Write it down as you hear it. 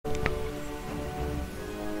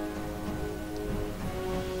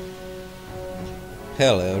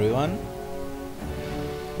Hello everyone,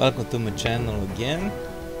 welcome to my channel again.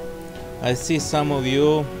 I see some of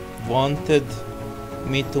you wanted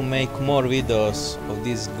me to make more videos of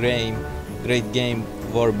this great game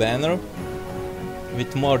Warbanner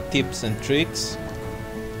with more tips and tricks.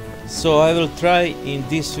 So I will try in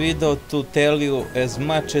this video to tell you as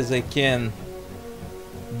much as I can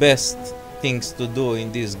best things to do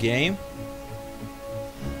in this game.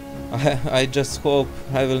 I just hope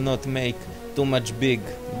I will not make too much big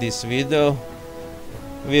this video.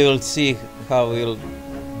 We will see how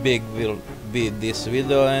big will be this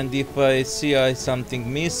video, and if I see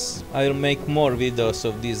something miss, I will make more videos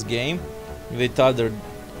of this game with other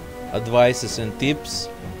advices and tips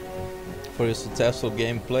for a successful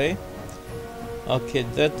gameplay. Okay,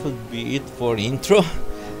 that would be it for intro.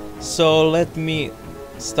 So let me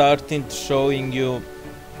start in showing you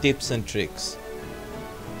tips and tricks,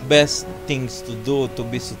 best things to do to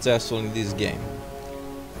be successful in this game.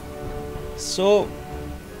 So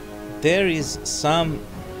there is some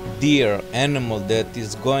deer animal that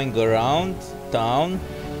is going around town.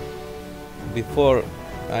 Before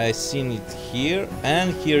I seen it here,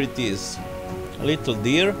 and here it is, little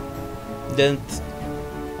deer that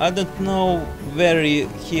I don't know where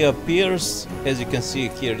he appears. As you can see,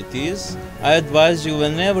 here it is. I advise you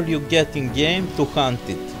whenever you get in game to hunt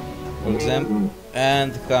it, for example,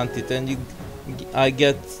 and hunt it, and I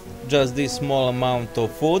get just this small amount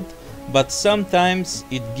of food, but sometimes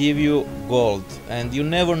it give you gold, and you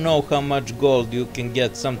never know how much gold you can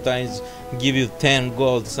get. Sometimes give you 10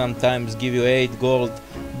 gold, sometimes give you 8 gold,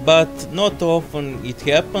 but not often it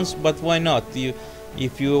happens. But why not?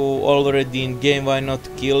 If you already in game, why not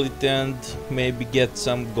kill it and maybe get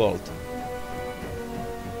some gold?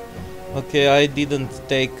 Okay, I didn't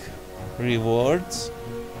take rewards,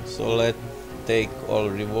 so let's take all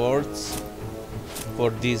rewards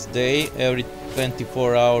for this day. Every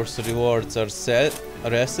 24 hours rewards are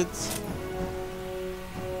resets.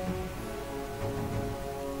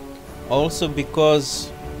 Also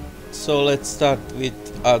because, so let's start with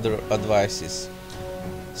other advices.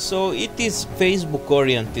 So it is Facebook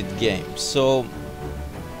oriented game, so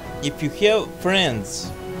if you have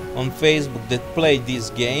friends on Facebook that play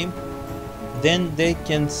this game, then they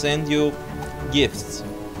can send you gifts.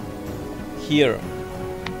 Here,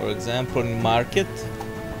 for example, in market,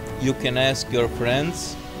 you can ask your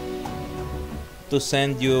friends to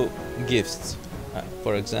send you gifts.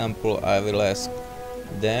 For example, I will ask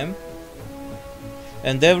them,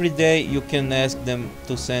 and every day you can ask them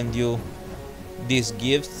to send you these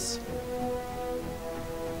gifts.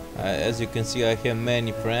 As you can see, I have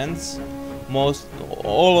many friends.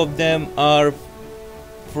 All of them are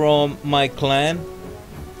from my clan,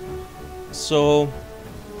 so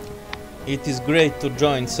it is great to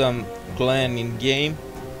join some clan in game,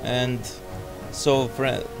 and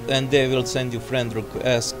they will send you friend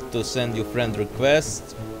request to send you friend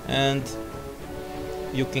requests, and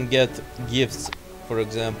you can get gifts. For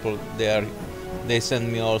example, they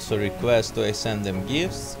send me also requests, so I send them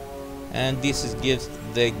gifts, and this is gifts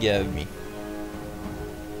they gave me.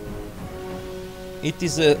 It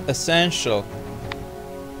is essential,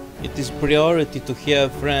 it is priority to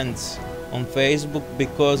have friends on Facebook,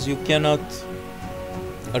 because you cannot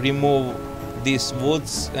remove these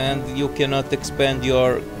woods and you cannot expand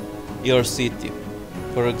your city.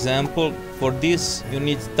 For example, for this you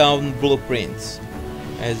need town blueprints.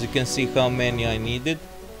 As you can see how many I needed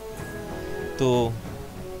to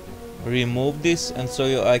remove this, and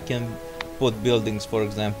so I can put buildings, for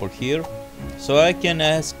example, here. So I can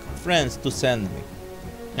ask friends to send me,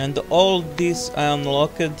 and all this I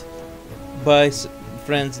unlocked by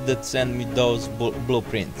friends that send me those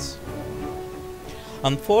blueprints.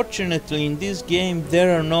 Unfortunately, in this game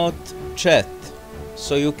there are not chat,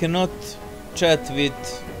 so you cannot chat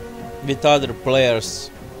with other players.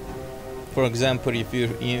 For example, if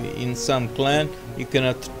you're in some clan, you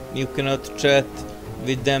cannot chat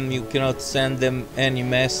with them, you cannot send them any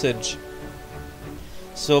message.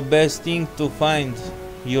 So best thing to find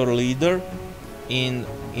your leader in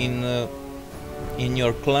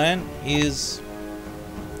your clan is,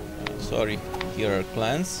 sorry, here are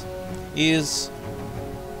clans, is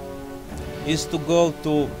to go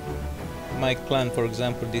to my clan. For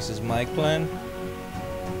example, this is my clan,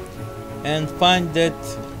 and find that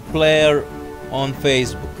player on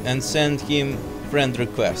Facebook and send him friend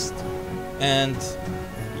request. And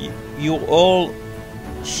you all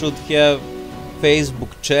should have Facebook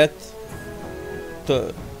chat,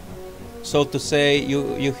 so to say.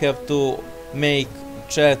 You have to make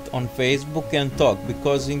chat on Facebook and talk,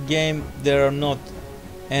 because in game there are not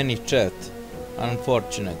any chat,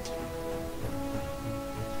 unfortunately.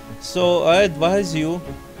 So I advise you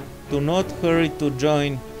to not hurry to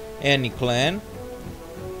join any clan,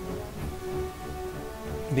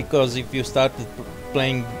 because if you started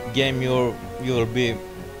playing game you will be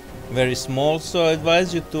very small. So I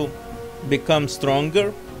advise you to become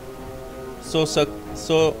stronger, so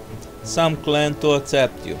some clan to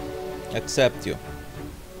accept you,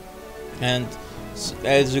 and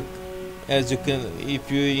as you can,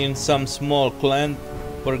 if you in some small clan,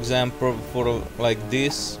 for example, for like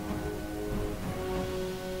this,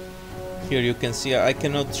 here you can see I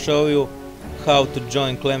cannot show you how to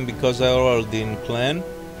join clan because I already in clan.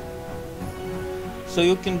 So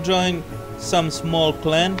you can join some small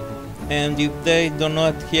clan, and if they do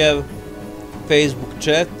not have Facebook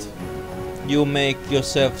chat, you make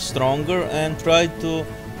yourself stronger and try to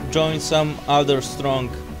join some other strong.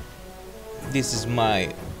 This is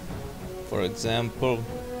my, for example,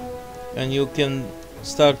 and you can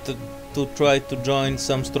start to try to join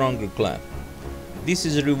some stronger clan. This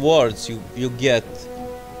is rewards you get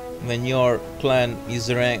when your clan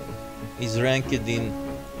is ranked in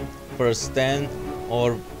first 10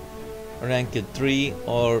 or ranked 3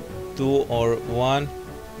 or 2 or 1.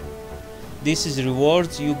 This is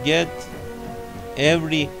rewards you get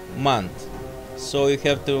every month, so you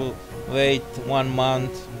have to wait 1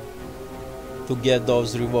 month to get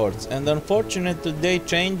those rewards, and unfortunately they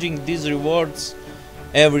changing these rewards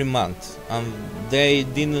every month, and they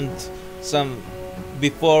didn't,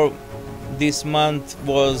 before this month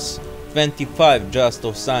was 25 just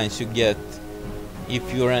of signs you get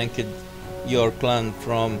if you ranked your clan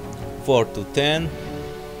from 4 to 10,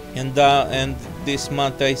 and this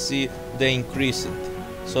month I see they increase it,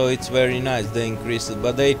 so it's very nice they increase it,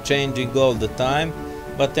 but they changing all the time.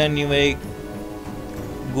 But anyway,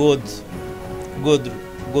 good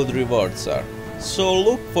rewards are. So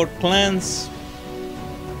look for clans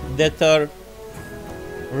that are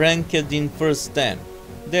ranked in first 10.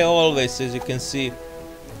 They always, as you can see,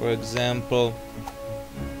 for example,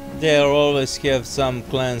 they always have some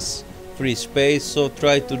clans free space, so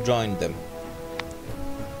try to join them.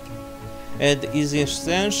 And it is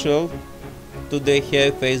essential to they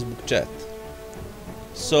have Facebook chat.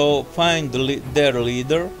 So find their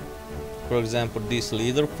leader, for example this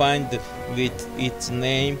leader, find with its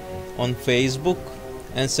name on Facebook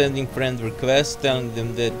and sending friend requests telling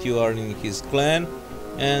them that you are in his clan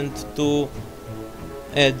and to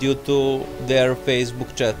add you to their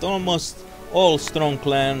Facebook chat. Almost all strong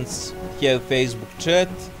clans have Facebook chat,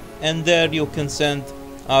 and there you can send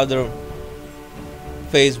other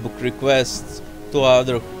Facebook requests to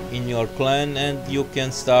other in your clan, and you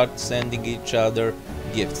can start sending each other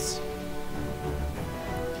gifts.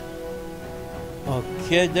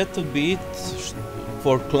 Okay, that would be it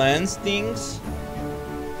for clans things.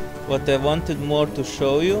 What I wanted more to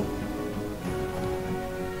show you,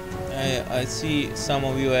 I see some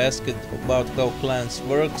of you asked about how clans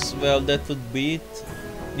works. Well, that would be it.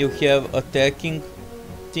 You have attacking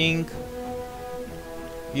thing.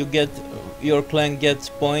 You get, your clan gets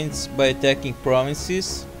points by attacking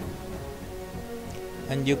provinces,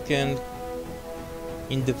 and you can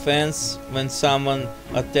in defense when someone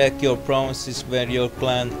attack your provinces where your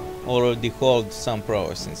clan already hold some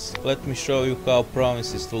provinces. Let me show you how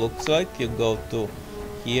provinces looks like. You go to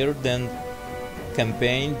here, then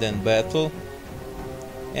campaign, then battle,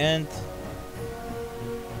 and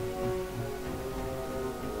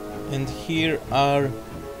here are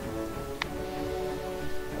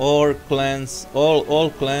all clans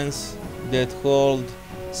that hold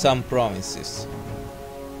some provinces.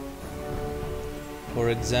 For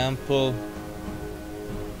example,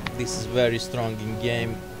 this is very strong in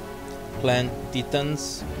game, clan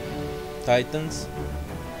Titans.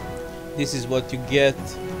 This is what you get.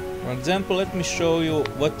 For example, let me show you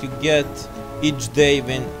what you get each day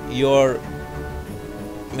when your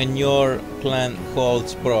clan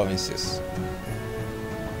holds provinces.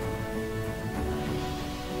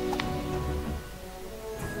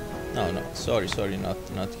 No, sorry,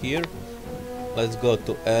 not here. Let's go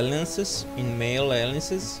to alliances, in mail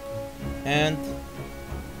alliances, and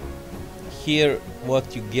here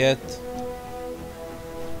what you get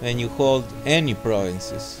when you hold any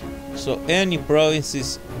provinces. So any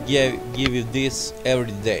provinces give you this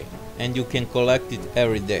every day, and you can collect it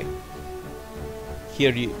every day.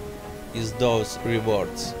 Here is those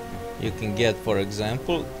rewards you can get. For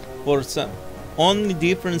example, for some only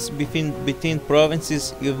difference between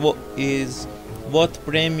provinces is what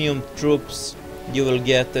premium troops you will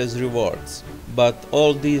get as rewards, but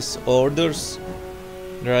all these orders,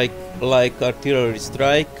 like artillery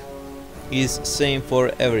strike, is same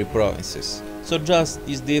for every provinces. So just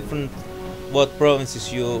is different what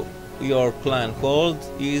provinces you your clan hold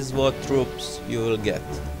is what troops you will get.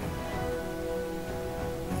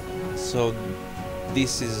 So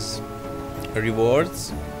this is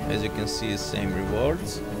rewards, as you can see, same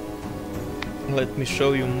rewards. Let me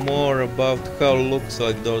show you more about how it looks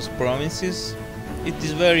like those provinces. It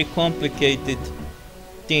is very complicated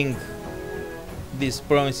thing, these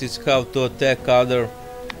provinces, how to attack other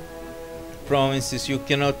provinces. You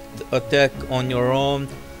cannot attack on your own.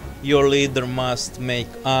 Your leader must make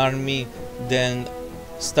army, then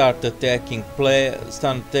start attacking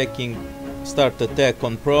start attack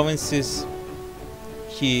on provinces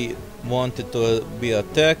he wanted to be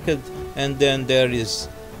attacked, and then there is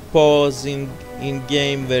pause in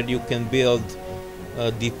game where you can build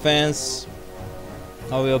a defense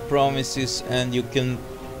of your provinces, and you can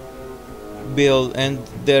build, and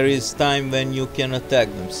there is time when you can attack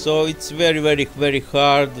them. So it's very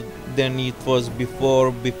hard than it was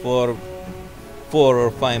before 4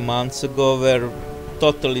 or 5 months ago, where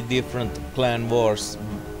totally different clan wars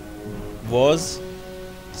was.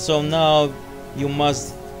 So now you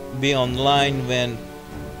must be online when,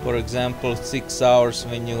 for example, 6 hours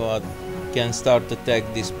when you can start to attack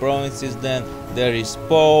these provinces. Then there is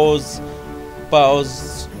pause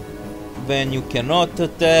when you cannot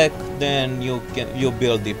attack, then you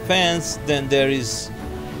build defense. Then there is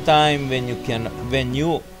time when you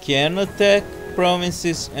can attack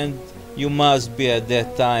provinces, and you must be at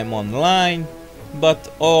that time online.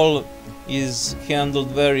 But all is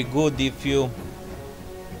handled very good if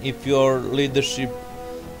your leadership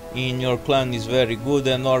in your clan is very good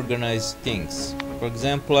and organize things. For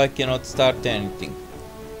example, I cannot start anything,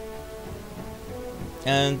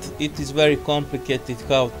 and it is very complicated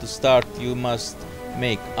how to start. You must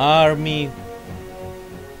make army,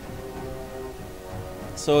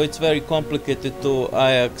 so it's very complicated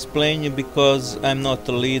I explain you, because I'm not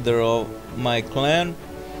a leader of my clan.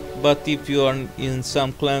 But if you are in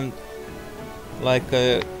some clan, like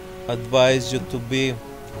I advise you to be,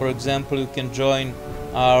 for example, you can join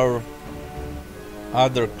our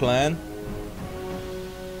other clan.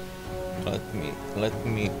 Let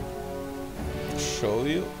me show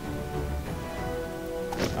you.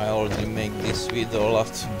 I already make this video a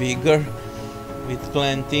lot bigger with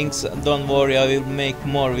clan things. Don't worry, I will make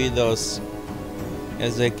more videos.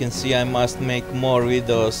 As I can see, I must make more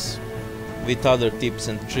videos with other tips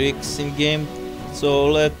and tricks in game. So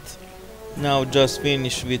let now just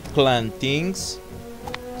finish with clan things.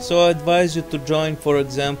 So I advise you to join, for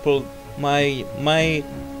example, my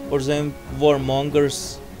for example,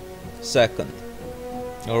 Warmongers 2nd,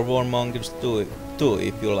 or Warmongers 2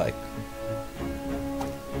 if you like.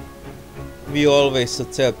 We always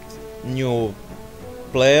accept new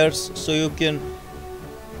players, so you can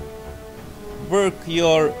work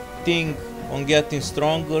your thing on getting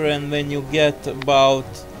stronger, and when you get about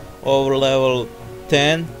over level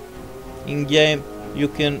 10 in game, you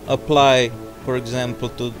can apply, for example,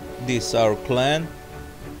 to this our clan,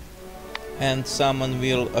 and someone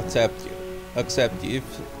will accept you.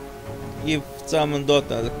 If someone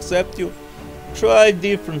don't accept you, try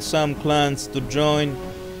different some clans to join.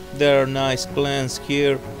 There are nice clans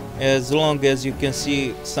here. As long as you can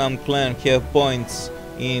see some clan have points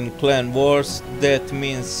in clan wars, that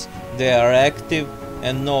means they are active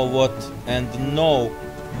and know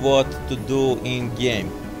what to do in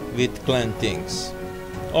game with clan things.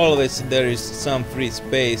 Always there is some free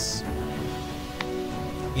space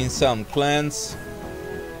in some clans,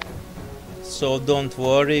 so don't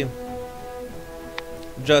worry.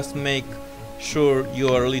 Just make sure you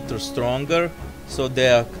are a little stronger, so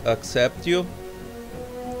they accept you.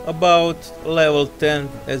 About level 10,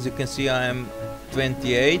 as you can see, I am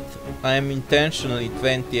 28. I am intentionally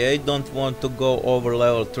 28, don't want to go over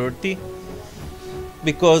level 30,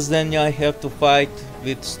 because then I have to fight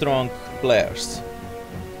with strong players.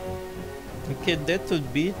 Okay, that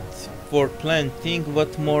would be it for clan thing.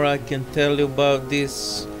 What more I can tell you about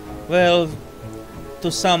this? Well,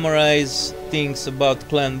 to summarize things about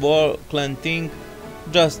clan thing,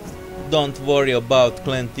 just don't worry about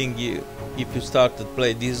clan thing if you start to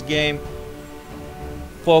play this game.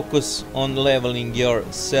 Focus on leveling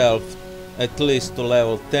yourself at least to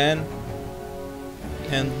level 10,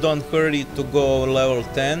 and don't hurry to go over level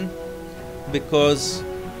 10, because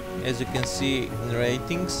as you can see in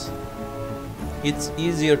ratings, it's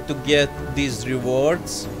easier to get these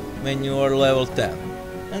rewards when you are level 10,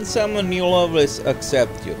 and someone will always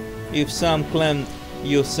accept you. If some clan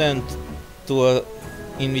you send to a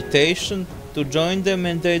invitation to join them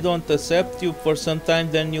and they don't accept you for some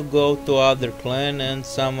time, then you go to other clan and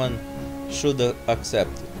someone should accept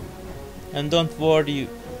you. And don't worry,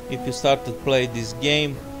 if you start to play this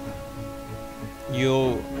game,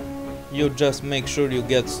 you you just make sure you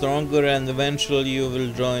get stronger, and eventually you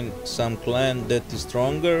will join some clan that is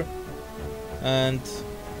stronger, and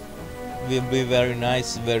will be very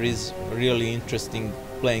nice. Very is really interesting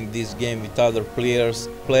playing this game with other players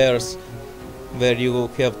where you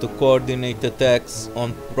have to coordinate attacks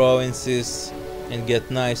on provinces and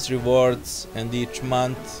get nice rewards, and each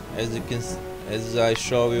month, as I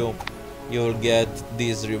show you, you will get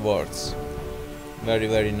these rewards.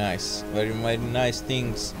 Very nice, very nice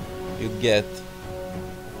things you get,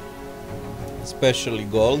 especially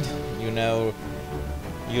gold.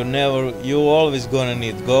 You always gonna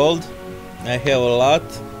need gold. I have a lot,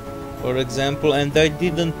 for example, and I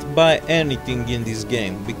didn't buy anything in this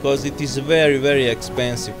game because it is very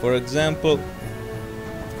expensive. For example,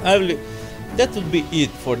 that would be it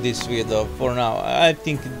for this video for now. I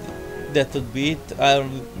think that would be it. I'll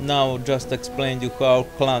now just explain you how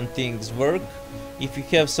clan things work. If you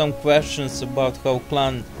have some questions about how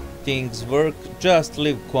clan things work, just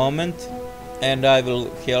leave comment and I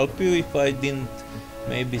will help you. If I didn't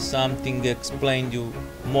maybe something explain you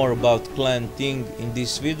more about clan thing in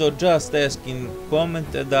this video, just ask in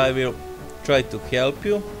comment and I will try to help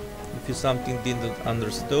you if you something didn't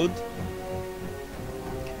understood.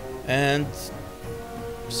 And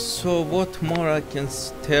so what more I can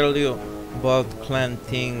tell you about clan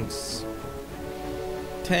things?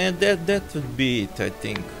 That would be it. I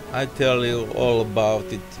think I tell you all about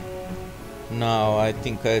it now. I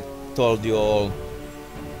think I told you all.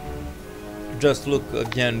 Just look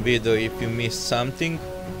again video if you missed something.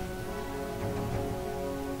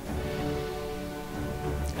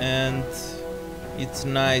 And it's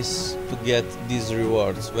nice to get these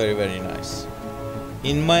rewards, very nice.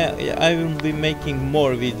 I will be making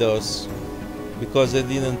more videos because I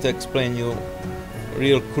didn't explain you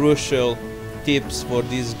real crucial tips for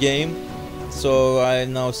this game, so I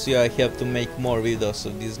now see I have to make more videos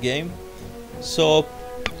of this game. So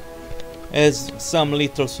as some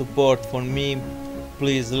little support for me,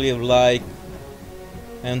 please leave like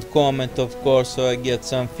and comment, of course, so I get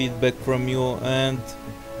some feedback from you, and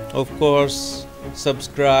of course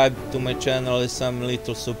subscribe to my channel as some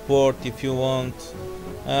little support if you want.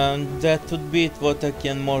 And that would be it, what I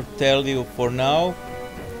can more tell you for now.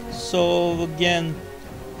 So again,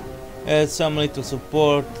 as some little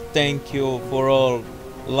support, thank you for all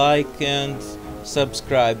like and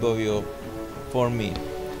subscribe of you for me.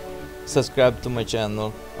 Subscribe to my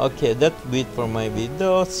channel. Okay, that's it for my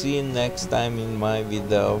video. See you next time in my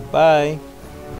video. Bye.